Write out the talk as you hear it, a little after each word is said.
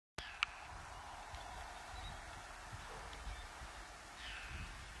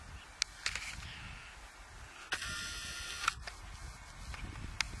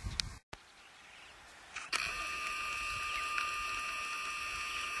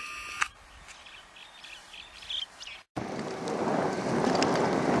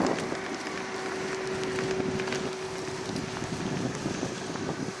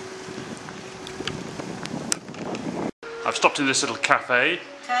I've stopped in this little cafe,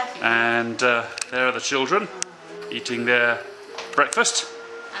 and there are the children eating their breakfast,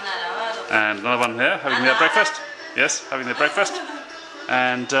 and another one there having their breakfast. Yes, having their breakfast.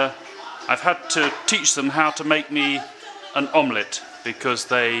 And I've had to teach them how to make me an omelette, because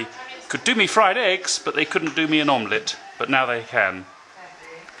they could do me fried eggs, but they couldn't do me an omelette. But now they can.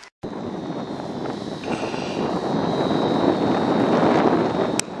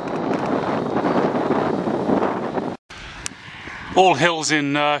 All hills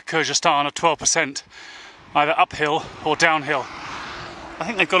in Kyrgyzstan are 12% either uphill or downhill. I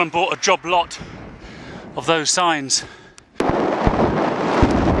think they've gone and bought a job lot of those signs.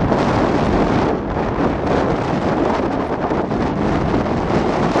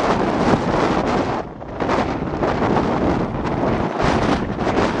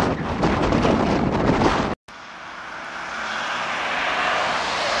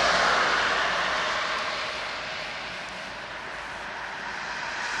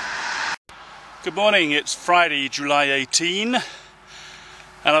 Good morning, it's Friday, July 18, and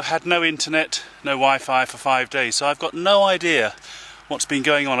I've had no internet, no Wi-Fi for 5 days, so I've got no idea what's been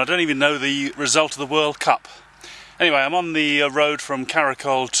going on. I don't even know the result of the World Cup. Anyway, I'm on the road from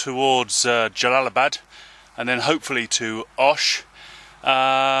Karakol towards Jalalabad, and then hopefully to Osh.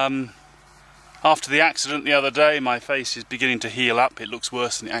 After the accident the other day, my face is beginning to heal up. It looks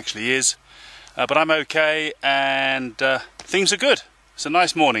worse than it actually is, but I'm okay, and things are good. It's a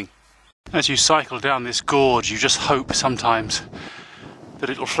nice morning. As you cycle down this gorge, you just hope sometimes that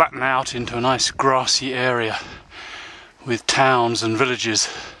it'll flatten out into a nice grassy area with towns and villages.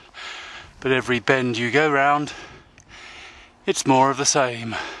 But every bend you go round, it's more of the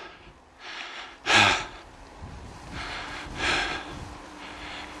same.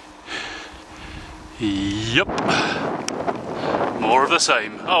 Yup, more of the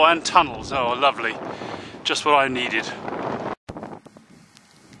same. Oh, and tunnels, oh lovely, just what I needed.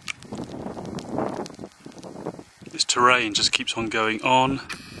 This terrain just keeps on going on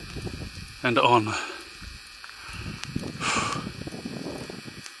and on.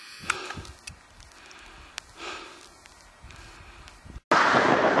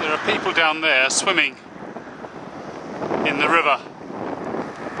 There are people down there swimming in the river,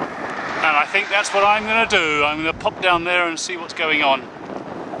 and I think that's what I'm going to do. I'm going to pop down there and see what's going on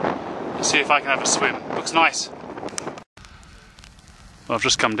and see if I can have a swim. Looks nice. Well, I've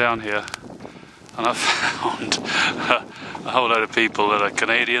just come down here and I've found a whole load of people that are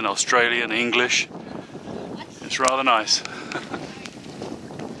Canadian, Australian, English. It's rather nice.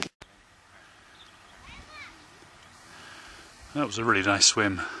 That was a really nice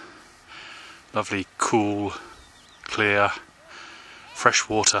swim. Lovely, cool, clear, fresh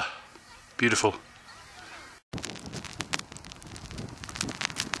water. Beautiful.